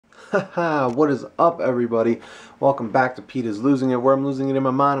What is up, everybody? Welcome back to Pete is Losing It, where I'm losing it in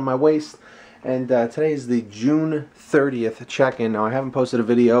my mind and my waist. And today is the June 30th check-in. Now, I haven't posted a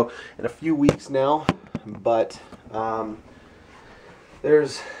video in a few weeks now, but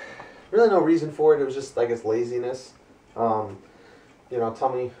there's really no reason for it. It was just, I guess, laziness. You know,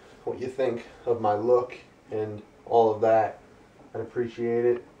 tell me what you think of my look and all of that. I'd appreciate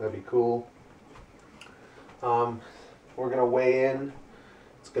it. That'd be cool. We're gonna weigh in.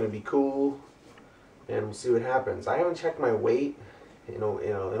 It's gonna be cool, and we'll see what happens. I haven't checked my weight in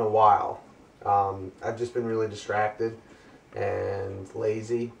a while. I've just been really distracted and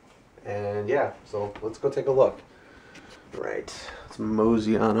lazy, and yeah. So let's go take a look. All right, let's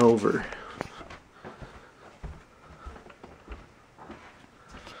mosey on over.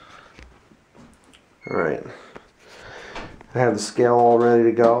 All right, I have the scale all ready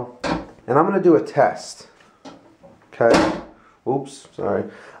to go, and I'm gonna do a test. Okay. Oops, sorry.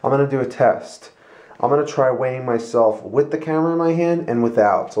 I'm going to do a test. I'm going to try weighing myself with the camera in my hand and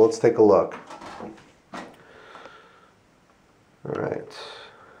without. So let's take a look. Alright.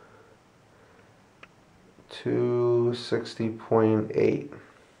 260.8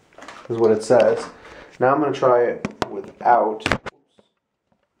 is what it says. Now I'm going to try it without. Oops.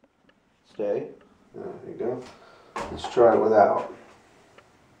 Stay. There you go. Let's try it without.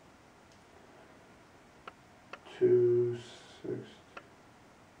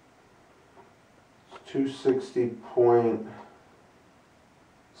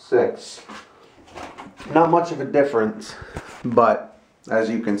 260.6. Not much of a difference, but as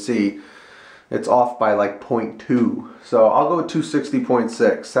you can see, it's off by like 0.2. So I'll go with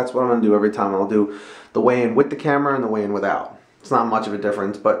 260.6. That's what I'm going to do every time. I'll do the weigh-in with the camera and the weigh-in without. It's not much of a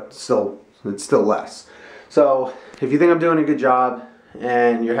difference, but still, it's still less. So if you think I'm doing a good job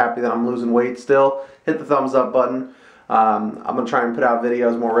and you're happy that I'm losing weight still, hit the thumbs up button. I'm going to try and put out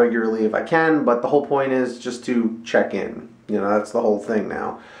videos more regularly if I can, but the whole point is just to check in. You know, that's the whole thing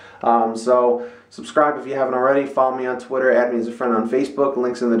now. So subscribe if you haven't already. Follow me on Twitter. Add me as a friend on Facebook.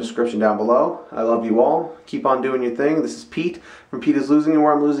 Links in the description down below. I love you all. Keep on doing your thing. This is Pete from Pete is Losing It,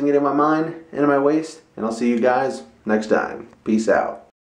 where I'm losing it in my mind and in my waist. And I'll see you guys next time. Peace out.